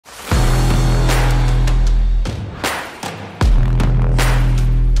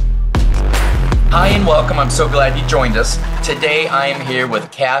Hi and welcome. I'm so glad you joined us. Today I am here with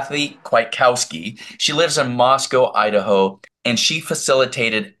Kathy Kwiatkowski. She lives in Moscow, Idaho, and she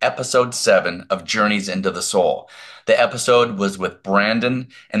facilitated episode 7 of Journeys into the Soul. The episode was with Brandon,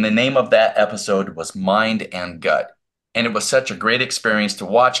 and the name of that episode was Mind and Gut. And it was such a great experience to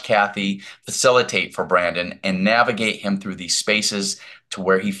watch Kathy facilitate for Brandon and navigate him through these spaces to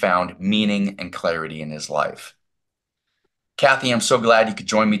where he found meaning and clarity in his life. Kathy, I'm so glad you could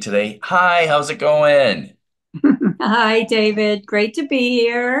join me today. Hi, how's it going? Hi, David. Great to be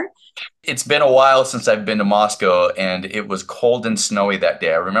here. It's been a while since I've been to Moscow, and it was cold and snowy that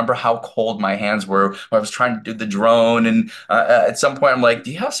day. I remember how cold my hands were when I was trying to do the drone. And at some point, I'm like,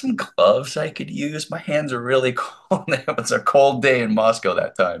 "Do you have some gloves I could use? My hands are really cold." It was a cold day in Moscow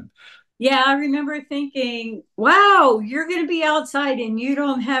that time. Yeah, I remember thinking, wow, you're going to be outside and you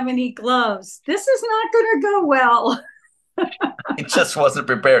don't have any gloves. This is not going to go well. It just wasn't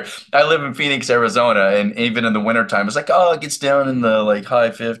prepared. I live in Phoenix, Arizona, and even in the wintertime, it's like, oh, it gets down in the like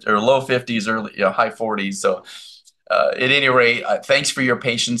high 50s or low 50s, early, high 40s. So at any rate, thanks for your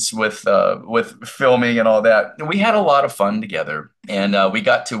patience with filming and all that. We had a lot of fun together, and we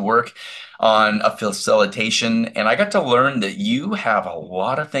got to work on a facilitation, and I got to learn that you have a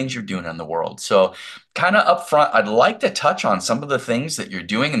lot of things you're doing in the world. So, kind of up front, I'd like to touch on some of the things that you're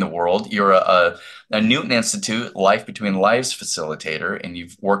doing in the world. You're a Newton Institute Life Between Lives facilitator, and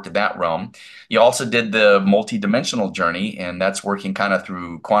you've worked in that realm. You also did the multidimensional journey, and that's working kind of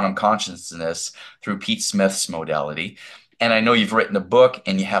through quantum consciousness through Pete Smith's modality. And I know you've written a book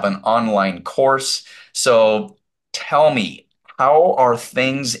and you have an online course. So tell me, how are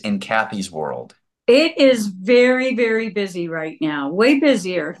things in Kathy's world? It is very, very busy right now, way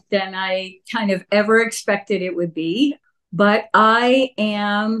busier than I kind of ever expected it would be. But I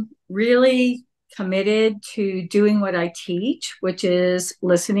am really committed to doing what I teach, which is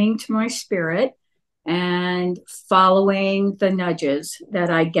listening to my spirit and following the nudges that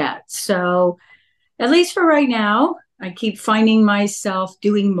I get. So, at least for right now, I keep finding myself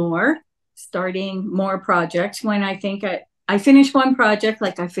doing more, starting more projects. When I think I finished one project,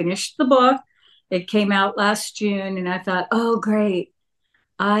 like I finished the book, it came out last June, and I thought, oh, great,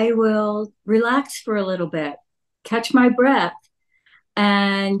 I will relax for a little bit, catch my breath.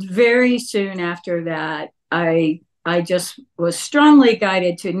 And very soon after that, I just was strongly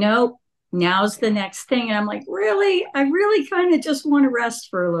guided to nope, now's the next thing. And I'm like, really? I really kind of just want to rest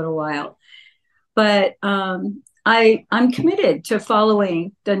for a little while. But I'm committed to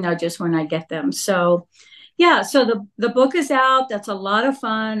following the nudges when I get them. So yeah, so the book is out. That's a lot of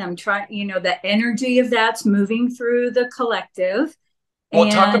fun. I'm trying, the energy of that's moving through the collective.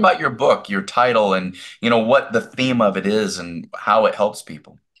 Well, talk And about your book, your title, and what the theme of it is and how it helps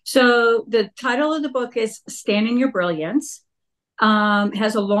people. so the title of the book is Stand in Your Brilliance.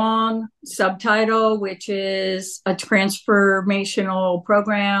 Has a long subtitle, which is a transformational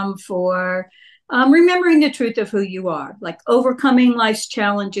program for remembering the truth of who you are, like overcoming life's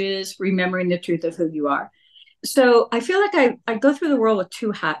challenges, remembering the truth of who you are. So I feel like I go through the world with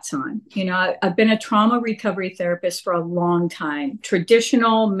two hats on. I've been a trauma recovery therapist for a long time,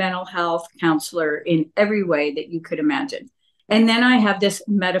 traditional mental health counselor in every way that you could imagine. And then I have this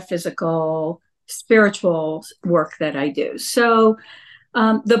metaphysical, spiritual work that I do. So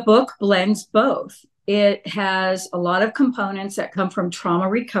the book blends both. It has a lot of components that come from trauma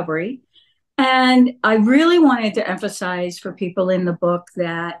recovery. And I really wanted to emphasize for people in the book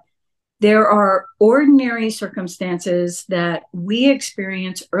that there are ordinary circumstances that we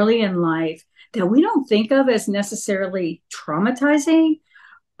experience early in life that we don't think of as necessarily traumatizing,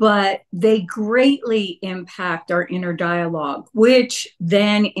 but they greatly impact our inner dialogue, which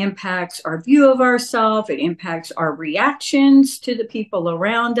then impacts our view of ourselves. It impacts our reactions to the people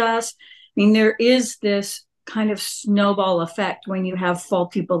around us. I mean, there is this kind of snowball effect when you have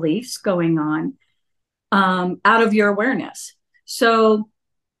faulty beliefs going on out of your awareness. So,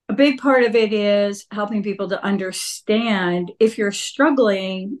 a big part of it is helping people to understand if you're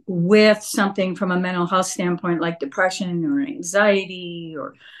struggling with something from a mental health standpoint, like depression or anxiety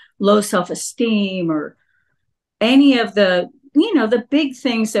or low self-esteem or any of the big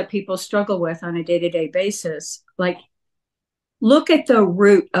things that people struggle with on a day-to-day basis. Like, look at the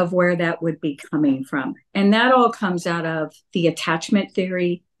root of where that would be coming from. And that all comes out of the attachment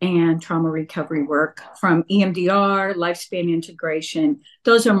theory and trauma recovery work from EMDR, lifespan integration.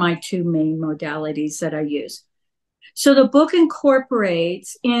 Those are my two main modalities that I use. So the book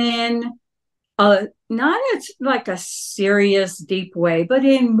incorporates in not like a serious, deep way, but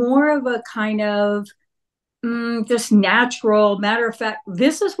in more of a kind of just natural matter of fact,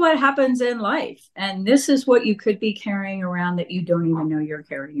 this is what happens in life. And this is what you could be carrying around that you don't even know you're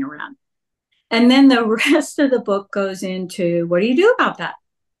carrying around. And then the rest of the book goes into what do you do about that?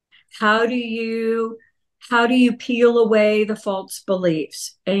 How do you how do you peel away the false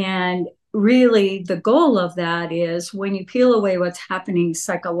beliefs? And really the goal of that is when you peel away what's happening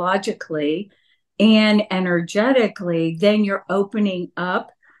psychologically and energetically, then you're opening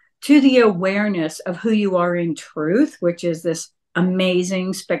up to the awareness of who you are in truth, which is this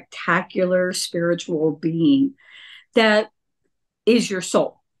amazing, spectacular spiritual being that is your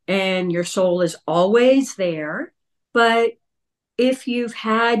soul. And your soul is always there. But if you've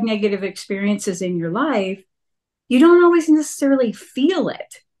had negative experiences in your life, you don't always necessarily feel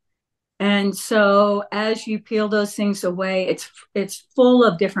it. And so as you peel those things away, it's full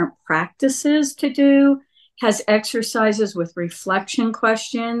of different practices to do, has exercises with reflection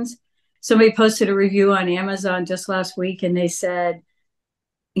questions. Somebody posted a review on Amazon just last week and they said,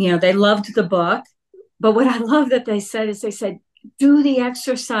 they loved the book. But what I love that they said is they said, do the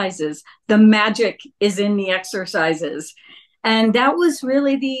exercises. The magic is in the exercises. And that was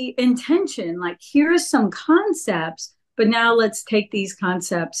really the intention. Like, here's some concepts, but now let's take these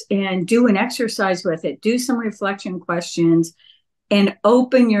concepts and do an exercise with it, do some reflection questions, and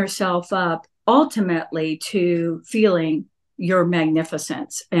open yourself up ultimately to feeling your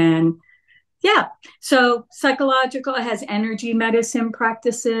magnificence. And yeah, so psychological, it has energy medicine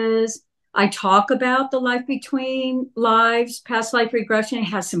practices. I talk about the life between lives, past life regression. It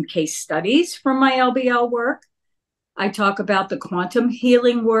has some case studies from my LBL work. I talk about the quantum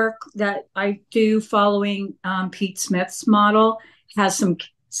healing work that I do following Pete Smith's model. Has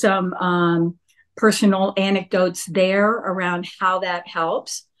some personal anecdotes there around how that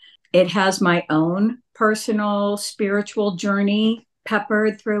helps. It has my own personal spiritual journey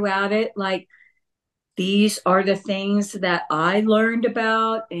peppered throughout it. Like, these are the things that I learned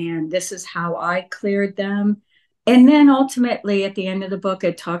about, and this is how I cleared them. And then ultimately, at the end of the book,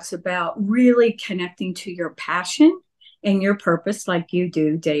 it talks about really connecting to your passion and your purpose, like you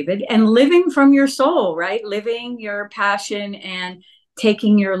do, David, and living from your soul, right? Living your passion and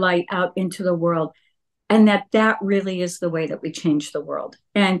taking your light out into the world. And that really is the way that we change the world.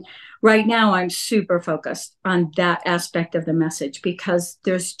 And right now, I'm super focused on that aspect of the message because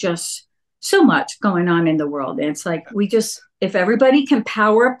there's just so much going on in the world. And it's like, if everybody can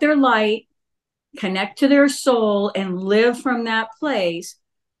power up their light, connect to their soul, and live from that place,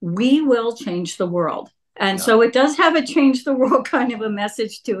 we will change the world. And Yeah. so it does have a change the world kind of a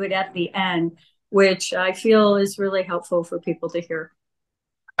message to it at the end, which I feel is really helpful for people to hear.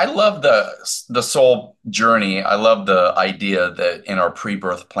 I love the soul journey. I love the idea that in our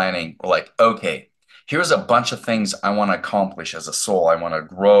pre-birth planning, we're like, okay, here's a bunch of things I want to accomplish as a soul. I want to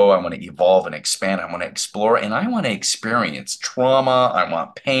grow, I want to evolve and expand, I want to explore, and I want to experience trauma, I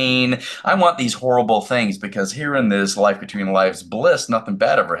want pain, I want these horrible things because here in this life between lives bliss, nothing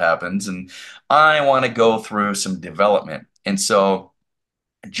bad ever happens, and I want to go through some development. And so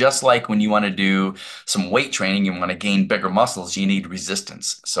just like when you want to do some weight training, you want to gain bigger muscles, you need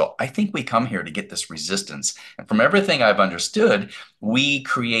resistance. So I think we come here to get this resistance. And from everything I've understood, we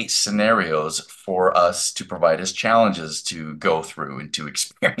create scenarios for us to provide us challenges to go through and to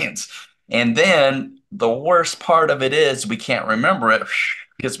experience. And then the worst part of it is we can't remember it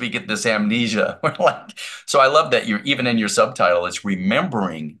because we get this amnesia. We're like, so I love that you're even in your subtitle, it's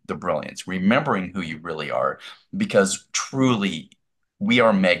remembering the brilliance, remembering who you really are, because truly we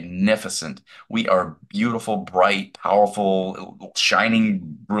are magnificent. We are beautiful, bright, powerful, shining,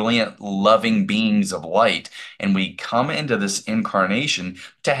 brilliant, loving beings of light. And we come into this incarnation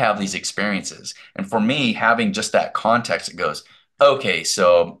to have these experiences. And for me, having just that context, it goes, okay,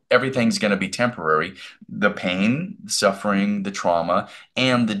 so everything's going to be temporary. The pain, the suffering, the trauma,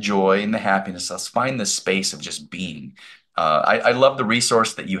 and the joy and the happiness. Let's find this space of just being. I love the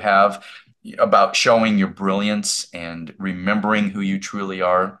resource that you have about showing your brilliance and remembering who you truly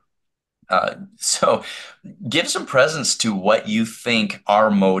are. So give some presence to what you think our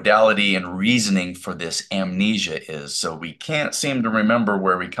modality and reasoning for this amnesia is. So we can't seem to remember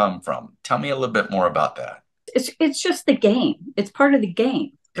where we come from. Tell me a little bit more about that. It's just the game. It's part of the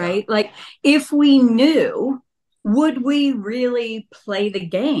game, Yeah, right? Like, if we knew, would we really play the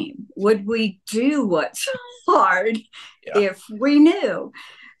game? Would we do what's hard yeah, if we knew?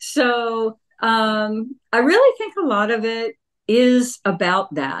 So I really think a lot of it is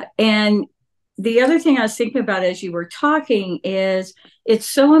about that. And the other thing I was thinking about as you were talking is it's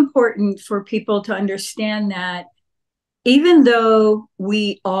so important for people to understand that even though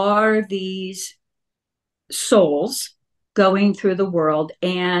we are these souls going through the world,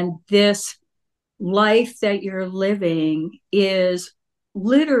 and this life that you're living is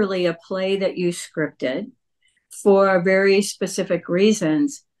literally a play that you scripted for very specific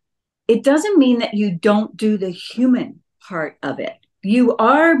reasons. it doesn't mean that you don't do the human part of it. You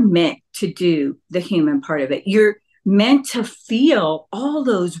are meant to do the human part of it. You're meant to feel all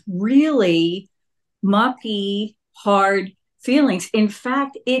those really mucky, hard feelings. In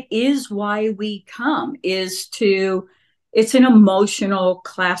fact, it is why we come, it's an emotional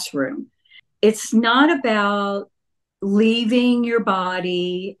classroom. It's not about leaving your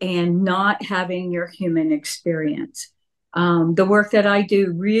body and not having your human experience. The work that I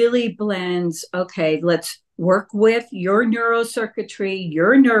do really blends, okay, let's work with your neurocircuitry,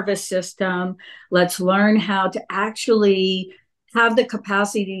 your nervous system. Let's learn how to actually have the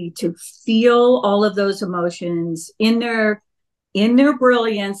capacity to feel all of those emotions in their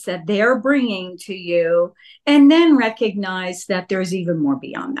brilliance that they're bringing to you, and then recognize that there's even more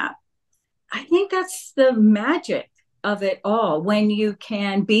beyond that. I think that's the magic of it all when you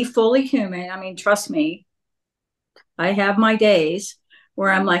can be fully human. I mean, trust me, I have my days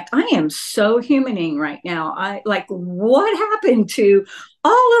where I'm like, I am so humaning right now. I like, what happened to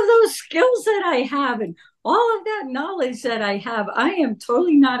all of those skills that I have and all of that knowledge that I have? I am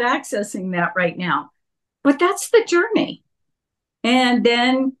totally not accessing that right now. But that's the journey. And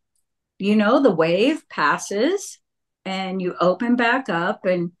then, the wave passes and you open back up.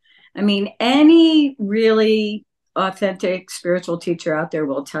 And I mean, any really authentic spiritual teacher out there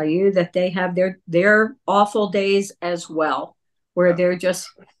will tell you that they have their awful days as well, where they're just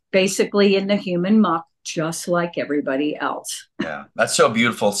basically in the human muck, just like everybody else. Yeah, that's so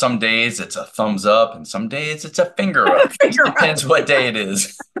beautiful. Some days it's a thumbs up, and some days it's a finger up. Just Figure out. depends what day it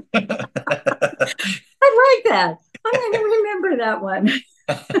is. I like that. I'm going to remember that one.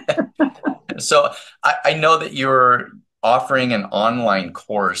 So I know that you're offering an online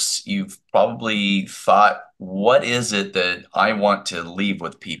course. You've probably thought, what is it that I want to leave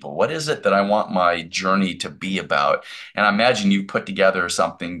with people? What is it that I want my journey to be about? And I imagine you've put together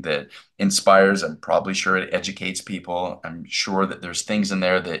something that inspires. I'm probably sure it educates people. I'm sure that there's things in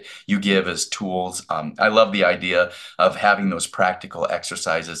there that you give as tools. I love the idea of having those practical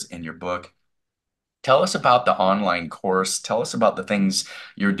exercises in your book. Tell us about the online course. Tell us about the things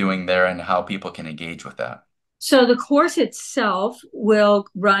you're doing there and how people can engage with that. So the course itself will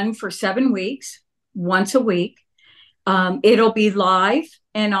run for 7 weeks, once a week. It'll be live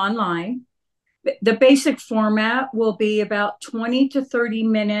and online. The basic format will be about 20 to 30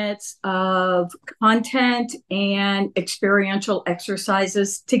 minutes of content and experiential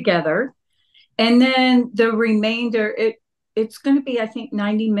exercises together. And then the remainder, it's going to be, I think,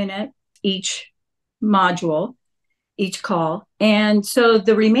 90-minute each module, each call. And so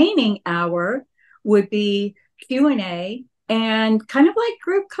the remaining hour would be Q&A and kind of like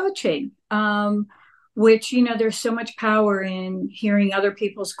group coaching, which, there's so much power in hearing other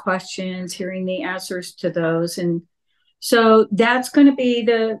people's questions, hearing the answers to those. And so that's going to be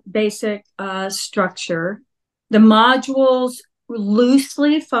the basic structure. The modules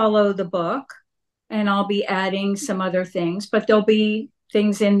loosely follow the book, and I'll be adding some other things, but there'll be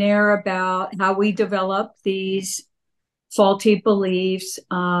things in there about how we develop these faulty beliefs,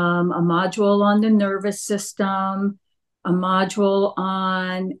 a module on the nervous system, a module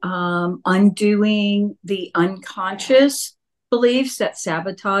on undoing the unconscious beliefs that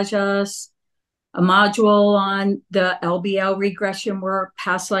sabotage us, a module on the LBL regression work,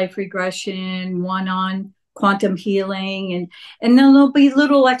 past life regression, one on quantum healing, and then there'll be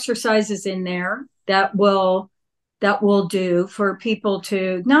little exercises in there that will do for people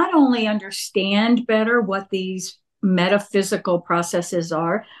to not only understand better what these metaphysical processes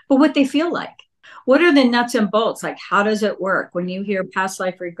are, but what they feel like. What are the nuts and bolts? Like, how does it work? When you hear past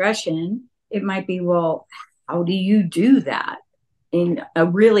life regression, it might be, well, how do you do that in a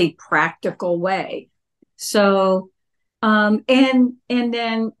really practical way? So, and then,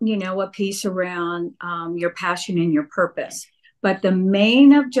 a piece around your passion and your purpose. But the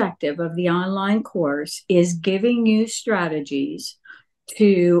main objective of the online course is giving you strategies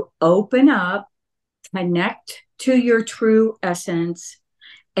to open up, connect to your true essence,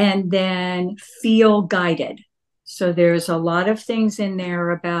 and then feel guided. So there's a lot of things in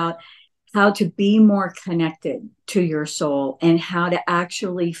there about how to be more connected to your soul and how to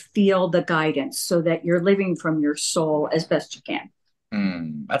actually feel the guidance so that you're living from your soul as best you can.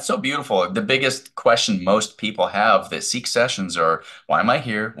 That's so beautiful. The biggest question most people have that seek sessions are, why am I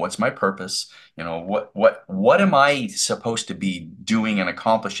here? What's my purpose? What am I supposed to be doing and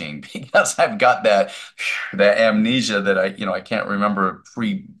accomplishing? Because I've got that amnesia that I can't remember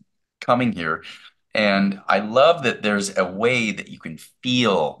pre coming here. And I love that there's a way that you can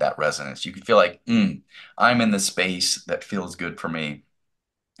feel that resonance. You can feel like, I'm in the space that feels good for me.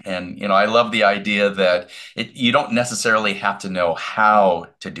 And, I love the idea that you don't necessarily have to know how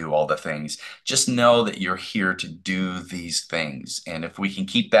to do all the things. Just know that you're here to do these things. And if we can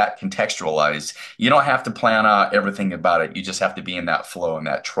keep that contextualized, you don't have to plan out everything about it. You just have to be in that flow and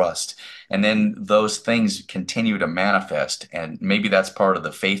that trust. And then those things continue to manifest. And maybe that's part of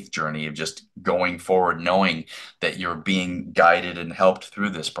the faith journey of just going forward, knowing that you're being guided and helped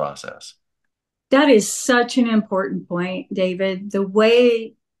through this process. That is such an important point, David. The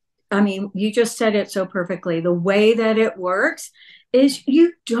way, I mean, you just said it so perfectly. The way that it works is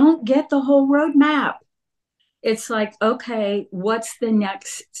you don't get the whole roadmap. It's like, okay, what's the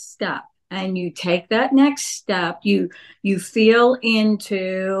next step? And you take that next step, you feel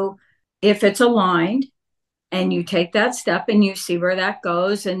into if it's aligned, and you take that step and you see where that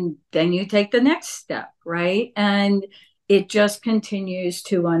goes, and then you take the next step, right? And it just continues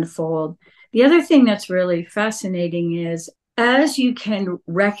to unfold. The other thing that's really fascinating is as you can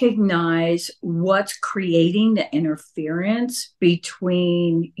recognize what's creating the interference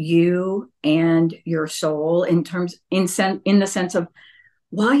between you and your soul in the sense of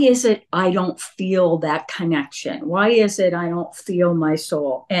why is it I don't feel that connection? Why is it I don't feel my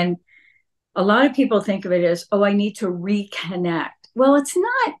soul? And a lot of people think of it as, oh, I need to reconnect. Well, it's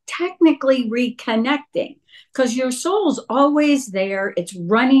not technically reconnecting because your soul's always there. It's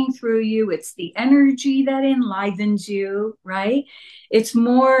running through you. It's the energy that enlivens you, right? It's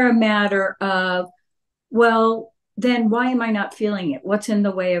more a matter of, well, then why am I not feeling it? What's in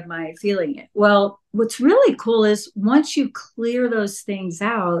the way of my feeling it? Well, what's really cool is once you clear those things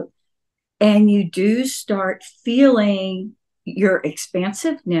out and you do start feeling your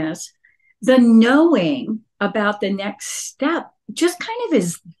expansiveness, the knowing about the next step just kind of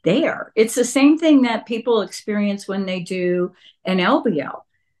is there. It's the same thing that people experience when they do an LBL.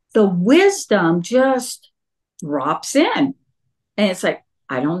 The wisdom just drops in. And it's like,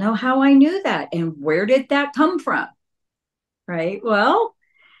 I don't know how I knew that. And where did that come from? Right? Well,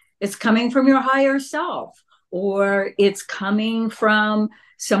 it's coming from your higher self, or it's coming from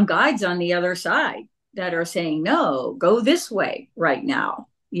some guides on the other side that are saying, no, go this way right now,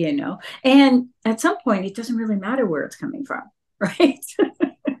 you know? And at some point, it doesn't really matter where it's coming from, right?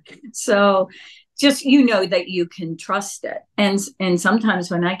 So just, that you can trust it. And sometimes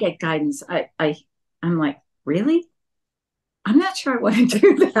when I get guidance, I'm like, really? I'm not sure I want to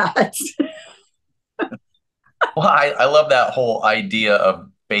do that. Well, I love that whole idea of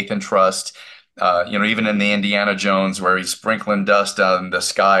faith and trust. Even in the Indiana Jones, where he's sprinkling dust on the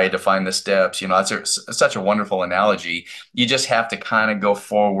sky to find the steps, such a wonderful analogy. You just have to kind of go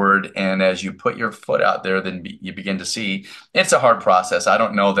forward, and as you put your foot out there, then you begin to see. It's a hard process. I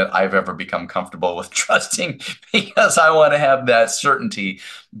don't know that I've ever become comfortable with trusting because I want to have that certainty.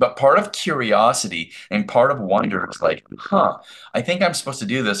 But part of curiosity and part of wonder is like, I think I'm supposed to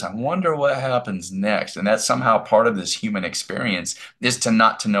do this. I wonder what happens next. And that's somehow part of this human experience is to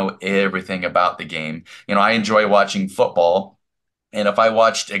not to know everything about the game. I enjoy watching football. And if I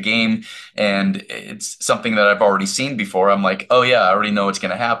watched a game and it's something that I've already seen before, I'm like, oh yeah, I already know what's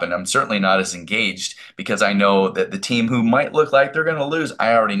going to happen. I'm certainly not as engaged because I know that the team who might look like they're going to lose,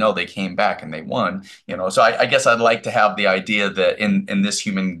 I already know they came back and they won. So I guess I'd like to have the idea that in this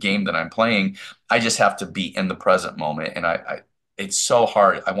human game that I'm playing, I just have to be in the present moment. And it's so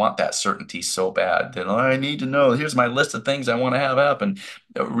hard. I want that certainty so bad that I need to know. Here's my list of things I want to have happen.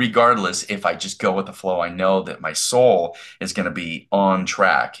 Regardless, if I just go with the flow, I know that my soul is going to be on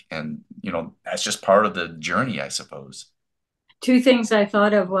track. And, that's just part of the journey, I suppose. Two things I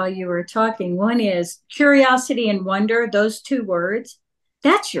thought of while you were talking. One is curiosity and wonder, those two words,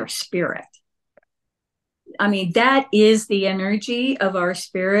 that's your spirit. I mean, that is the energy of our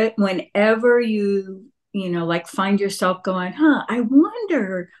spirit. Whenever like find yourself going, I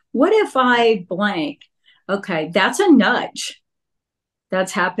wonder, what if I blank? Okay, that's a nudge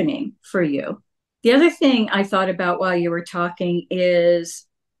that's happening for you. The other thing I thought about while you were talking is,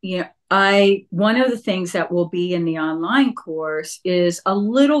 one of the things that will be in the online course is a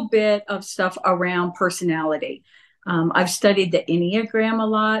little bit of stuff around personality. I've studied the Enneagram a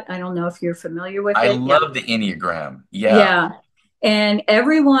lot. I don't know if you're familiar with I it. Yeah. love the Enneagram. Yeah. Yeah. And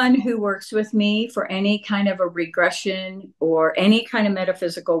everyone who works with me for any kind of a regression or any kind of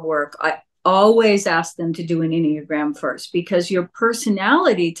metaphysical work, I always ask them to do an Enneagram first because your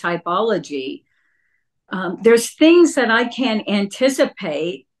personality typology, there's things that I can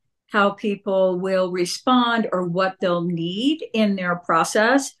anticipate how people will respond or what they'll need in their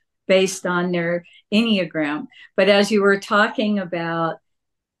process based on their Enneagram. But as you were talking about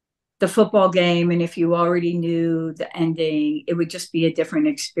the football game, and if you already knew the ending, it would just be a different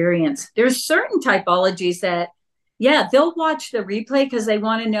experience. There's certain typologies that, Yeah, they'll watch the replay because they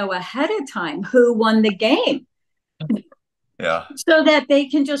want to know ahead of time who won the game Yeah. so that they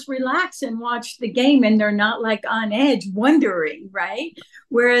can just relax and watch the game and they're not like on edge wondering, right?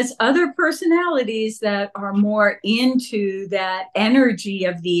 Whereas other personalities that are more into that energy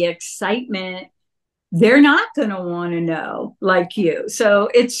of the excitement, they're not going to want to know like you. So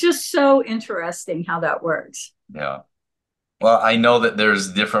it's just so interesting how that works. Yeah. Well, I know that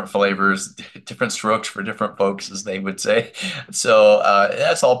there's different flavors, different strokes for different folks, as they would say. So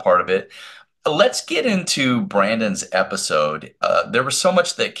that's all part of it. Let's get into Brandon's episode. There was so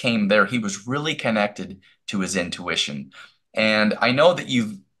much that came there. He was really connected to his intuition. And I know that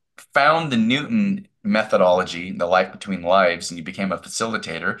you've found the Newton methodology, the life between lives, and you became a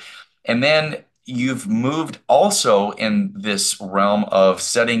facilitator. And then you've moved also in this realm of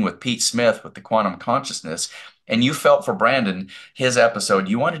studying with Pete Smith with the quantum consciousness. And you felt for Brandon, his episode,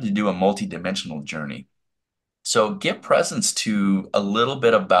 you wanted to do a multidimensional journey. So give presence to a little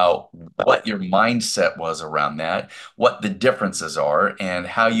bit about what your mindset was around that, what the differences are, and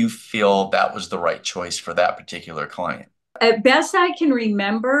how you feel that was the right choice for that particular client. At best I can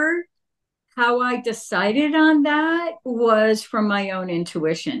remember, how I decided on that was from my own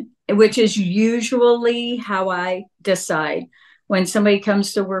intuition, which is usually how I decide. When somebody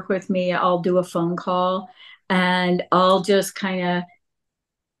comes to work with me, I'll do a phone call and I'll just kind of,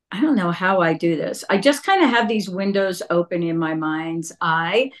 I don't know how I do this. I just kind of have these windows open in my mind's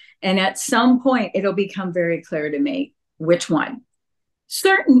eye. And at some point, it'll become very clear to me which one.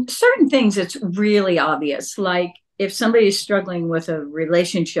 Certain things, it's really obvious. Like if somebody is struggling with a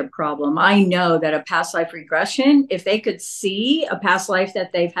relationship problem, I know that a past life regression, if they could see a past life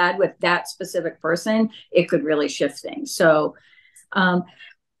that they've had with that specific person, it could really shift things. So um,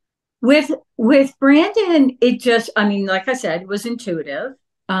 with Brandon, it just, I mean, like I said, it was intuitive.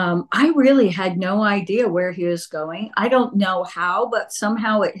 I really had no idea where he was going. I don't know how, but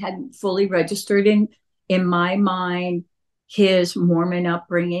somehow it hadn't fully registered in my mind his Mormon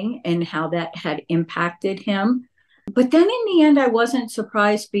upbringing and how that had impacted him. But then in the end, I wasn't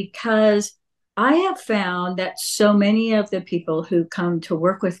surprised because I have found that so many of the people who come to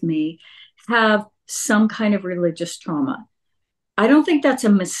work with me have some kind of religious trauma. I don't think that's a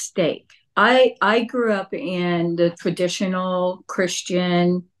mistake. I grew up in the traditional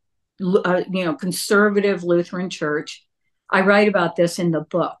Christian, conservative Lutheran church. I write about this in the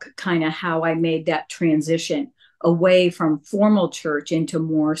book, kind of how I made that transition away from formal church into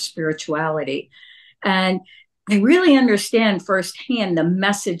more spirituality. And I really understand firsthand the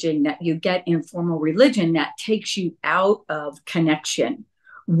messaging that you get in formal religion that takes you out of connection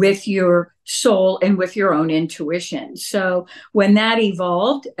with your soul and with your own intuition. So when that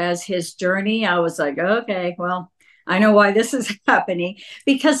evolved as his journey, I was like, okay, well, I know why this is happening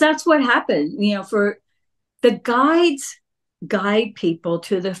because that's what happened. For the guides guide people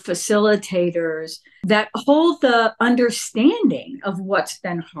to the facilitators that hold the understanding of what's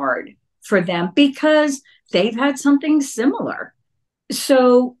been hard for them because they've had something similar.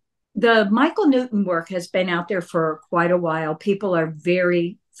 So the Michael Newton work has been out there for quite a while. People are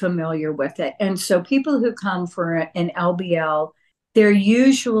very familiar with it. And so people who come for an LBL, they're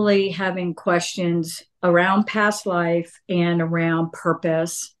usually having questions around past life and around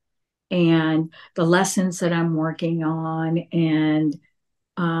purpose and the lessons that I'm working on and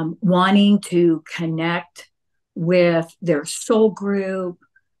wanting to connect with their soul group,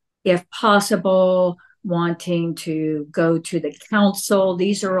 if possible, wanting to go to the council.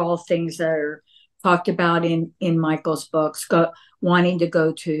 These are all things that are talked about in Michael's books. Wanting to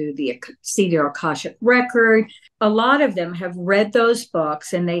go to see their Akashic record. A lot of them have read those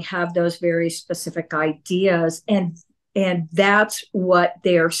books and they have those very specific ideas, and that's what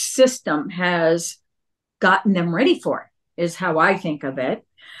their system has gotten them ready for. Is how I think of it.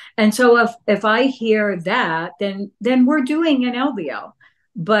 And so if I hear that, then we're doing an LBL.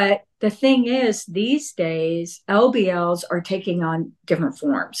 But the thing is, these days, LBLs are taking on different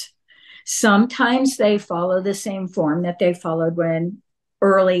forms. Sometimes they follow the same form that they followed when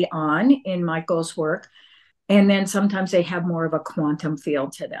early on in Michael's work. And then sometimes they have more of a quantum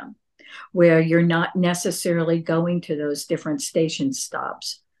feel to them, where you're not necessarily going to those different station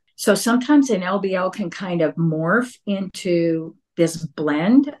stops. So sometimes an LBL can kind of morph into this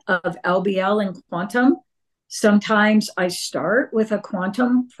blend of LBL and quantum. Sometimes I start with a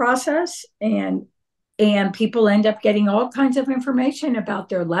quantum process and people end up getting all kinds of information about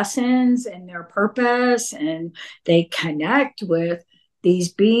their lessons and their purpose, and they connect with these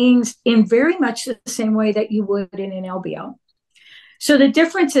beings in very much the same way that you would in an LBL. So the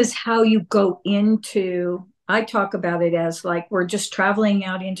difference is how you go into, I talk about it as like we're just traveling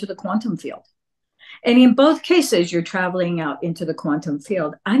out into the quantum field. And in both cases, you're traveling out into the quantum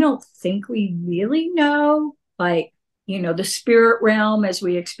field. I don't think we really know, like, the spirit realm as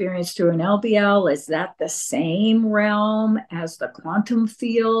we experience through an LBL, is that the same realm as the quantum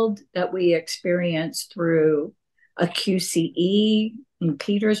field that we experience through a QCE in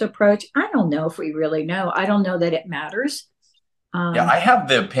Peter's approach? I don't know if we really know. I don't know that it matters. Yeah, Um, I have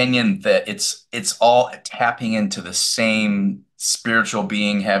the opinion that it's all tapping into the same spiritual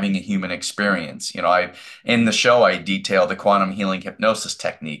being having a human experience. I in the show I detail the quantum healing hypnosis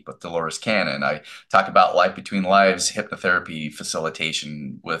technique with Dolores Cannon. I talk about life between lives hypnotherapy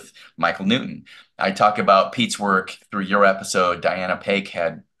facilitation with Michael Newton. I talk about Pete's work through your episode. Diana Paik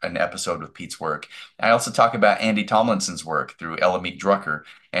had an episode with Pete's work. I also talk about Andy Tomlinson's work through Elamite Drucker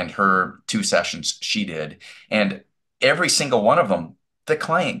and her 2 sessions she did. And every single one of them, the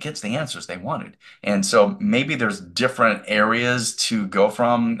client gets the answers they wanted. And so maybe there's different areas to go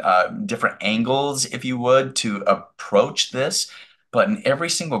from, different angles, if you would, to approach this. But in every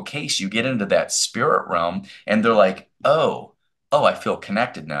single case, you get into that spirit realm and they're like, oh, I feel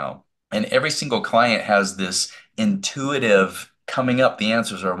connected now. And every single client has this intuitive coming up. The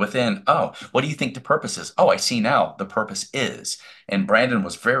answers are within. Oh, what do you think the purpose is? Oh, I see now. The purpose is. And Brandon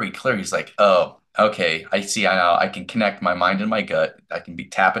was very clear. He's like, oh, okay, I see. I can connect my mind and my gut. I can be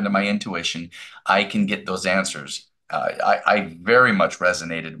tap into my intuition. I can get those answers. I very much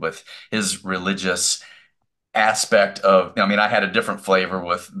resonated with his religious aspect of, I mean, I had a different flavor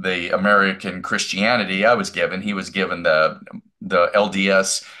with the American Christianity I was given. He was given the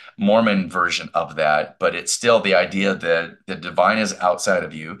LDS Mormon version of that, but it's still the idea that the divine is outside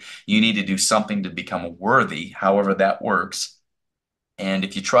of you. You need to do something to become worthy, however that works. And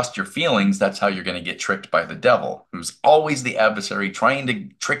if you trust your feelings, that's how you're going to get tricked by the devil, who's always the adversary trying to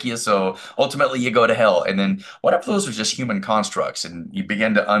trick you. So ultimately, you go to hell. And then, what if those are just human constructs? And you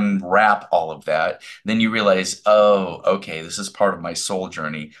begin to unwrap all of that. Then you realize, oh, okay, this is part of my soul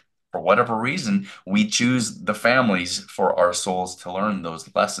journey. For whatever reason, we choose the families for our souls to learn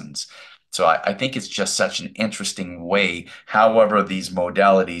those lessons. So I think it's just such an interesting way, however, these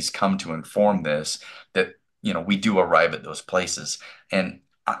modalities come to inform this, that we do arrive at those places. And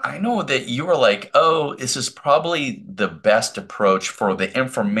I know that you were like, oh, this is probably the best approach for the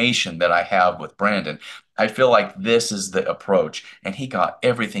information that I have with Brandon. I feel like this is the approach. And he got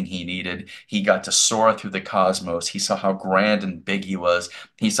everything he needed. He got to soar through the cosmos. He saw how grand and big he was.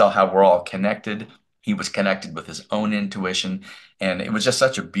 He saw how we're all connected. He was connected with his own intuition. And it was just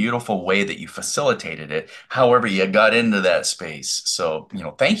such a beautiful way that you facilitated it. However, you got into that space. So,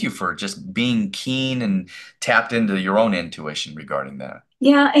 thank you for just being keen and tapped into your own intuition regarding that.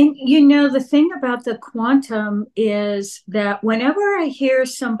 Yeah, and the thing about the quantum is that whenever I hear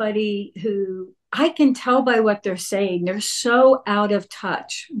somebody who I can tell by what they're saying, they're so out of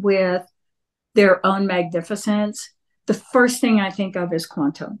touch with their own magnificence, the first thing I think of is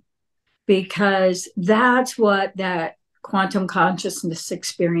quantum, because that's what that quantum consciousness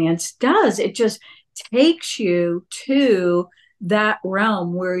experience does. It just takes you to that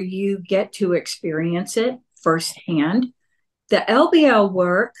realm where you get to experience it firsthand. The LBL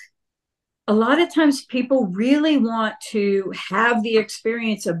work, a lot of times people really want to have the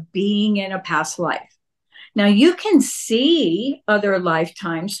experience of being in a past life. Now, you can see other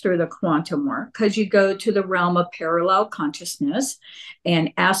lifetimes through the quantum work because you go to the realm of parallel consciousness,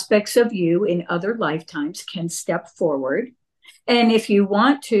 and aspects of you in other lifetimes can step forward. And if you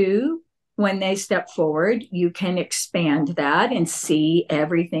want to, when they step forward, you can expand that and see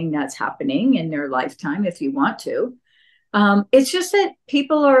everything that's happening in their lifetime if you want to. It's just that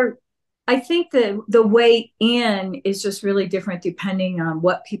people are, I think the way in is just really different depending on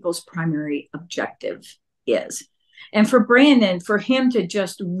what people's primary objective is. And for Brandon, for him to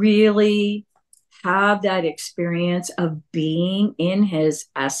just really have that experience of being in his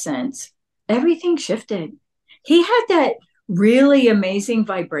essence, everything shifted. He had that really amazing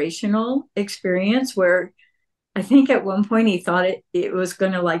vibrational experience where I think at one point he thought it was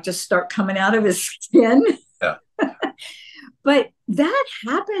going to like just start coming out of his skin. Yeah. But that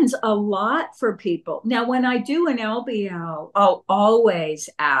happens a lot for people. Now, when I do an LBL, I'll always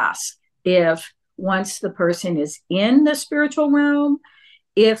ask if once the person is in the spiritual realm,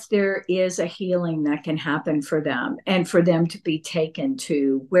 if there is a healing that can happen for them and for them to be taken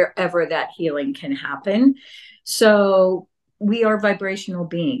to wherever that healing can happen. So we are vibrational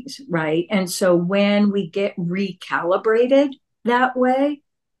beings, right? And so when we get recalibrated that way,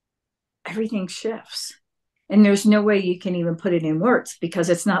 everything shifts. And there's no way you can even put it in words because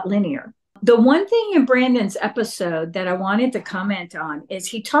it's not linear. The one thing in Brandon's episode that I wanted to comment on is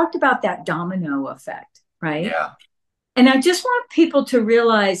he talked about that domino effect, right? Yeah. And I just want people to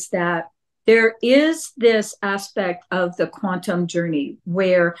realize that There is this aspect of the quantum journey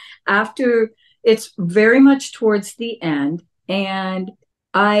where after it's very much towards the end, and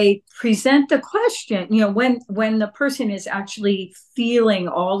I present the question, when the person is actually feeling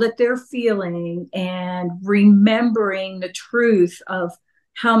all that they're feeling and remembering the truth of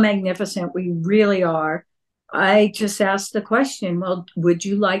how magnificent we really are, I just ask the question, well, would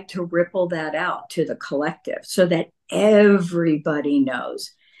you like to ripple that out to the collective so that everybody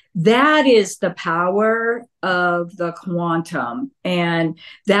knows? That is the power of the quantum. And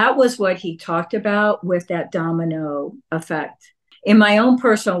that was what he talked about with that domino effect. In my own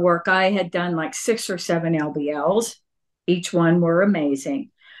personal work, I had done like 6 or 7 LBLs. Each one were amazing.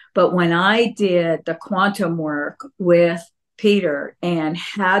 But when I did the quantum work with Peter and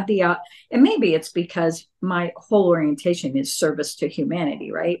had and maybe it's because my whole orientation is service to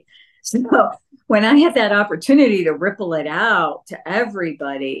humanity, right? So when I had that opportunity to ripple it out to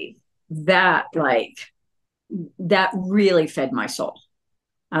everybody, that really fed my soul.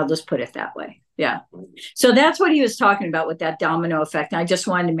 I'll just put it that way. Yeah. So that's what he was talking about with that domino effect. I just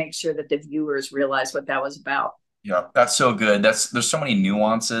wanted to make sure that the viewers realize what that was about. Yeah, that's so good. There's so many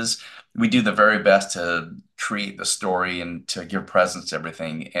nuances. We do the very best to create the story and to give presence to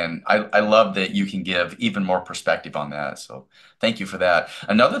everything. And I love that you can give even more perspective on that. So thank you for that.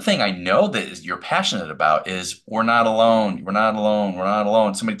 Another thing I know that you're passionate about is we're not alone. We're not alone. We're not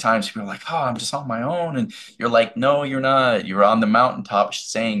alone. So many times people are like, oh, I'm just on my own. And you're like, no, you're not. You're on the mountaintop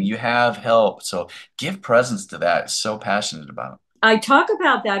saying you have help. So give presence to that. So passionate about. I talk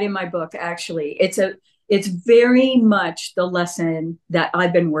about that in my book, actually. It's very much the lesson that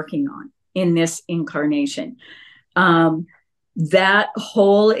I've been working on in this incarnation. That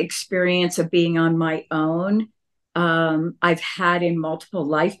whole experience of being on my own, I've had in multiple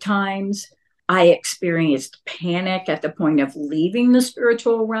lifetimes. I experienced panic at the point of leaving the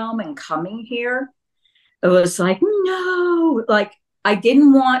spiritual realm and coming here. It was like, no, like I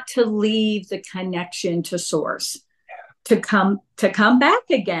didn't want to leave the connection to source to come back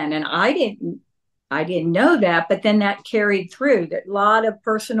again. And I didn't know that, but then that carried through that a lot of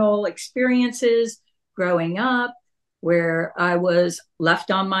personal experiences growing up where I was left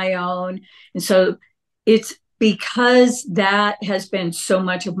on my own. And so it's because that has been so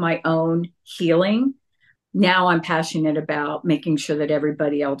much of my own healing. Now I'm passionate about making sure that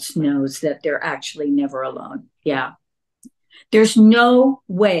everybody else knows that they're actually never alone. Yeah. There's no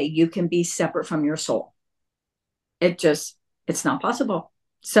way you can be separate from your soul. It's not possible.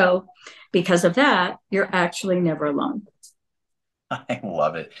 So because of that, you're actually never alone. I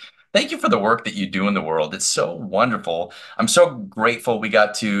love it. Thank you for the work that you do in the world. It's so wonderful. I'm so grateful we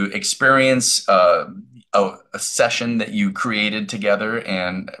got to experience a session that you created together,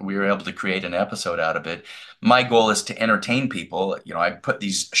 and we were able to create an episode out of it. My goal is to entertain people. I put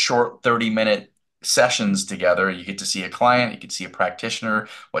these short 30-minute sessions together. You get to see a client, you get to see a practitioner.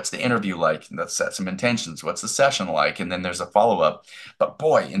 What's the interview like? And let's set some intentions. What's the session like? And then there's a follow-up. But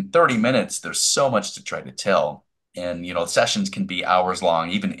boy, in 30 minutes, there's so much to try to tell. And, sessions can be hours long,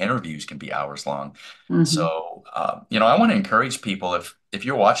 even interviews can be hours long. Mm-hmm. So, I want to encourage people if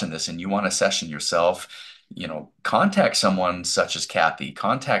you're watching this and you want a session yourself, contact someone such as Kathy,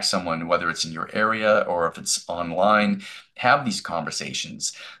 contact someone, whether it's in your area or if it's online, have these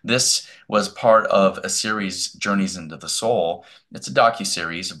conversations. This was part of a series, Journeys into the Soul. It's a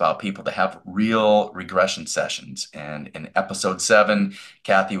docu-series about people that have real regression sessions. And in episode 7,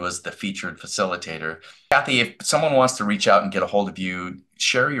 Kathy was the featured facilitator. Kathy, if someone wants to reach out and get a hold of you,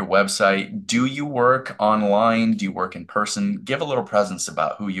 share your website. Do you work online? Do you work in person? Give a little presence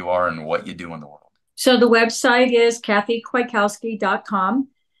about who you are and what you do in the world. So the website is kathykwiatkowski.com.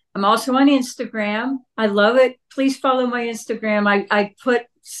 I'm also on Instagram. I love it. Please follow my Instagram. I put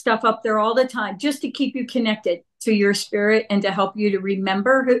stuff up there all the time just to keep you connected to your spirit and to help you to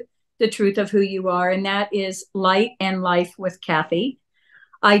remember the truth of who you are. And that is Light and Life with Kathy.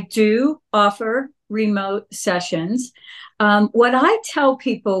 I do offer remote sessions. What I tell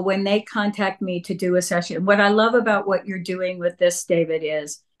people when they contact me to do a session, what I love about what you're doing with this, David,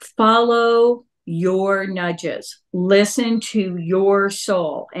 is follow your nudges, listen to your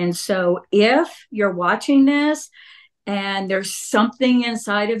soul. And so if you're watching this and there's something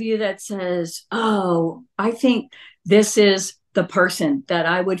inside of you that says, oh, I think this is the person that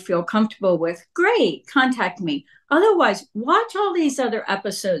I would feel comfortable with, great, contact me. Otherwise, watch all these other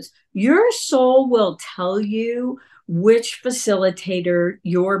episodes. Your soul will tell you which facilitator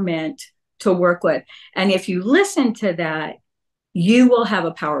you're meant to work with. And if you listen to that, you will have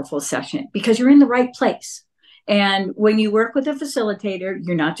a powerful session because you're in the right place. And when you work with a facilitator,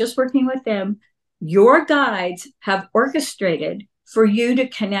 you're not just working with them. Your guides have orchestrated for you to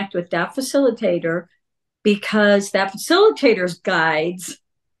connect with that facilitator, because that facilitator's guides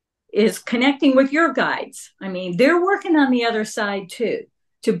is connecting with your guides. I mean, they're working on the other side too,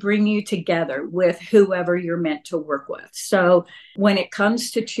 to bring you together with whoever you're meant to work with. So when it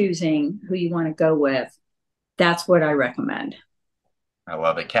comes to choosing who you want to go with, that's what I recommend. I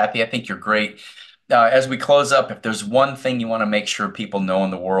love it. Kathy, I think you're great. As we close up, if there's one thing you want to make sure people know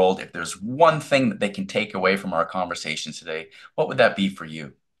in the world, if there's one thing that they can take away from our conversation today, what would that be for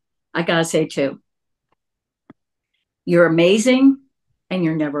you? I got to say, too, you're amazing and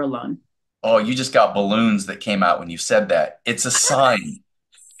you're never alone. Oh, you just got balloons that came out when you said that. It's a sign.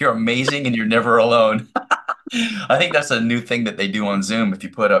 You're amazing and you're never alone. I think that's a new thing that they do on Zoom. If you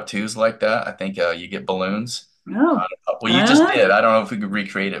put up twos like that, I think you get balloons. Oh, Well, you just uh, did. I don't know if we could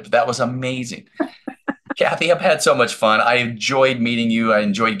recreate it, but that was amazing. Kathy, I've had so much fun. I enjoyed meeting you. I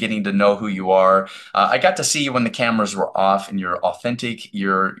enjoyed getting to know who you are. I got to see you when the cameras were off, and you're authentic.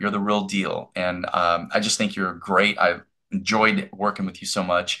 You're the real deal, and I just think you're great. I've enjoyed working with you so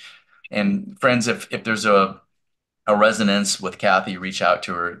much. And friends, if there's a resonance with Kathy, reach out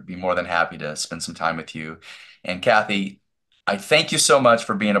to her. Be more than happy to spend some time with you. And Kathy, I thank you so much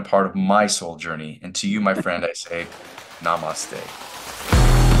for being a part of my soul journey. And to you, my friend, I say, Namaste.